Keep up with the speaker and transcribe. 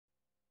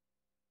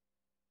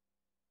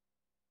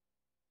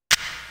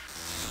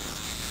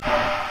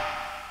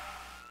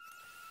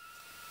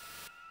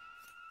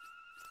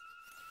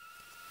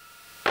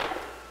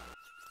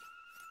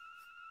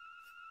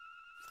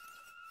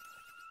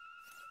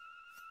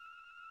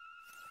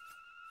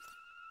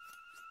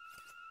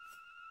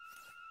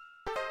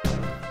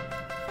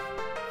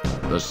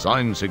The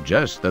sign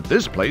suggests that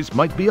this place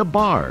might be a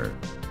bar.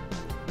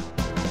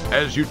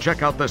 As you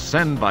check out the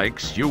sand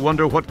bikes, you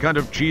wonder what kind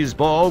of cheese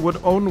ball would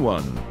own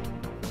one.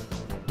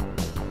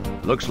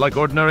 Looks like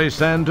ordinary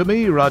sand to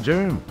me,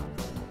 Roger.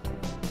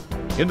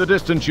 In the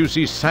distance, you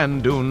see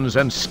sand dunes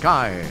and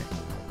sky.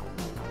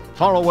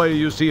 Far away,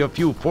 you see a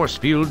few force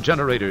field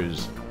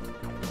generators.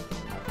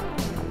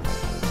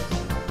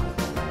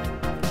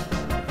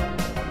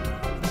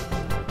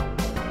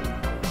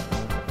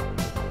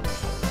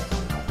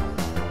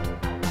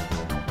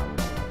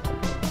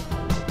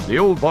 The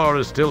old bar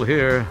is still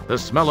here. The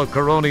smell of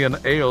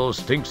Coronian ale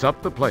stinks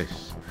up the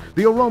place.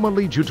 The aroma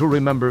leads you to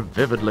remember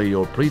vividly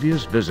your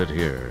previous visit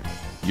here.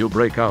 You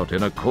break out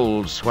in a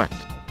cold sweat.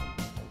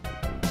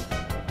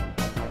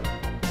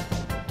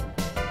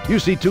 You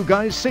see two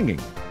guys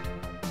singing.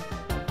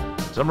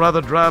 Some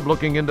rather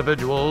drab-looking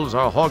individuals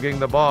are hogging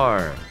the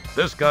bar.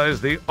 This guy's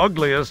the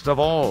ugliest of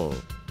all.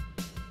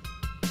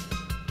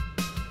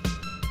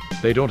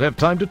 They don't have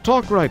time to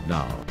talk right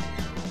now.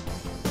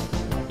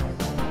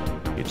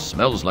 It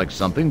smells like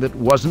something that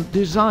wasn't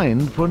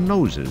designed for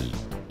noses.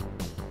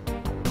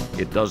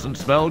 It doesn't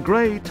smell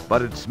great,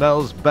 but it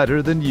smells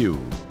better than you.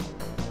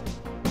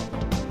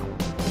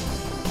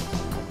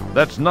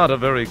 That's not a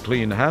very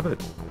clean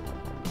habit.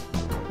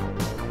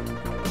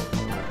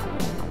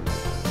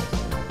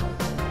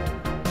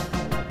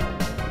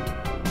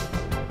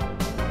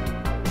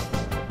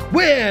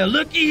 Well,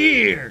 looky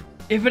here.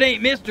 If it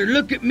ain't Mr.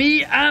 Look at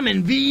Me, I'm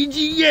in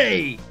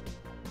VGA.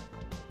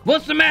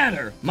 What's the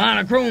matter?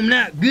 Monochrome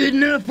not good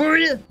enough for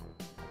you?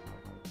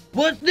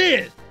 What's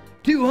this?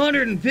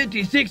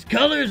 256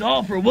 colors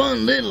all for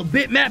one little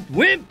bitmapped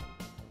wimp?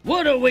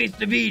 What a waste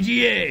of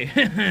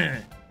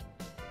VGA.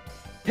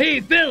 Hey,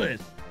 fellas,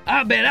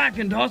 I bet I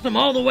can toss them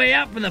all the way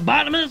out from the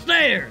bottom of the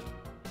stairs.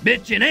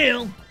 Bitch and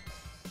ale.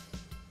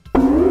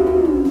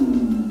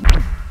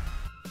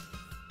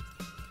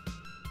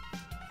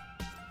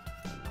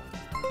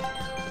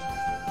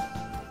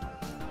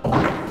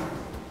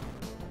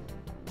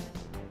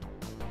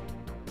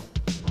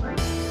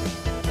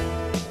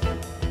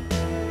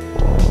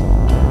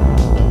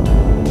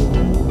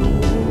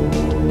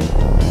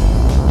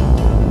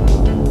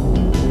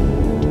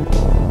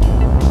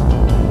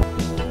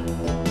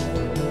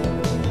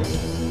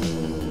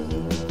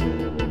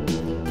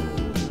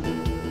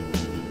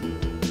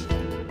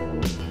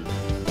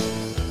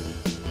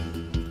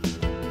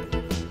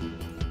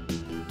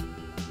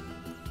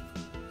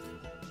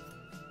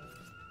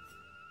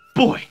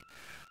 Boy,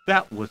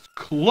 that was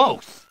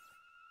close.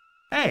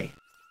 Hey,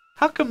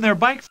 how come their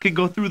bikes can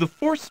go through the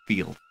force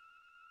field?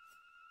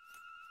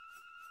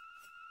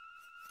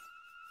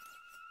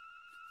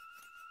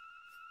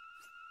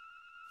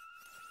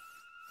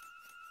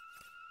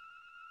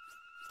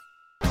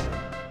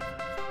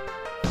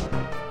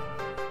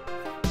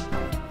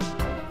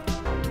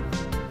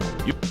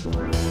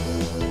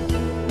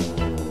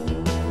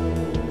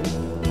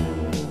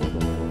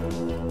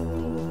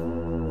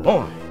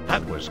 Boy,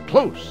 that was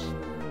close.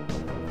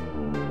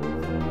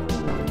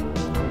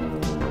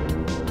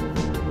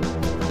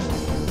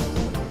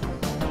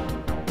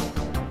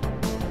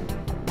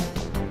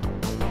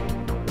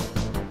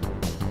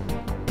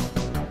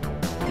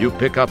 You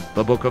pick up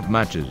the book of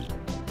matches.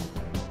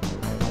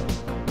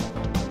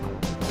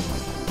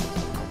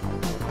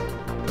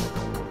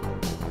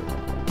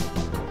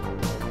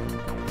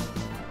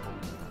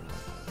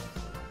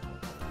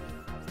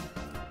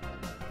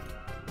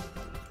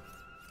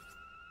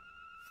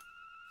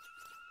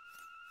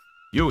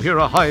 You hear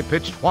a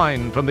high-pitched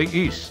whine from the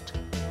east.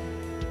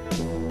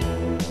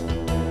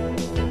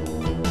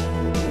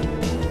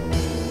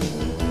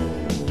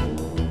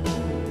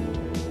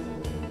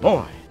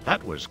 Boy,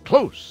 that was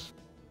close.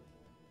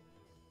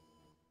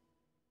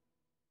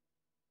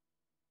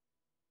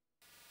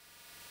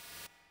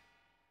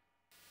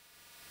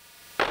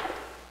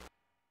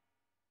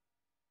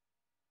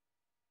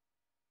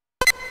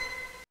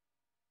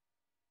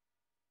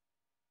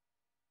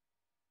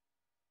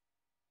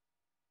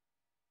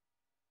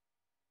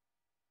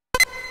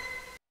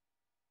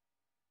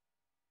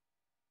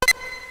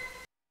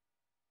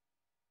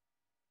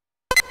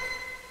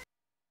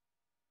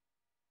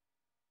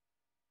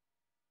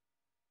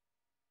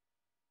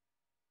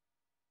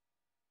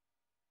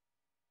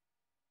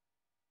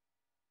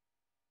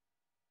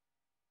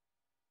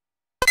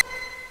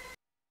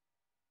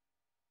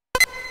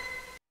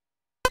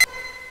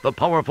 The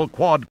powerful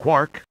quad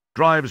quark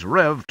drives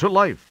Rev to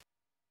life.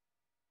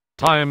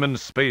 Time and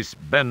space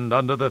bend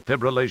under the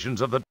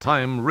fibrillations of the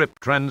time-rip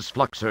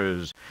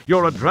transfluxers.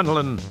 Your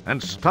adrenaline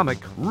and stomach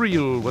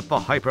reel with the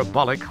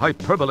hyperbolic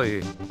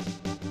hyperbole.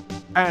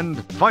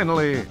 And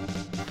finally,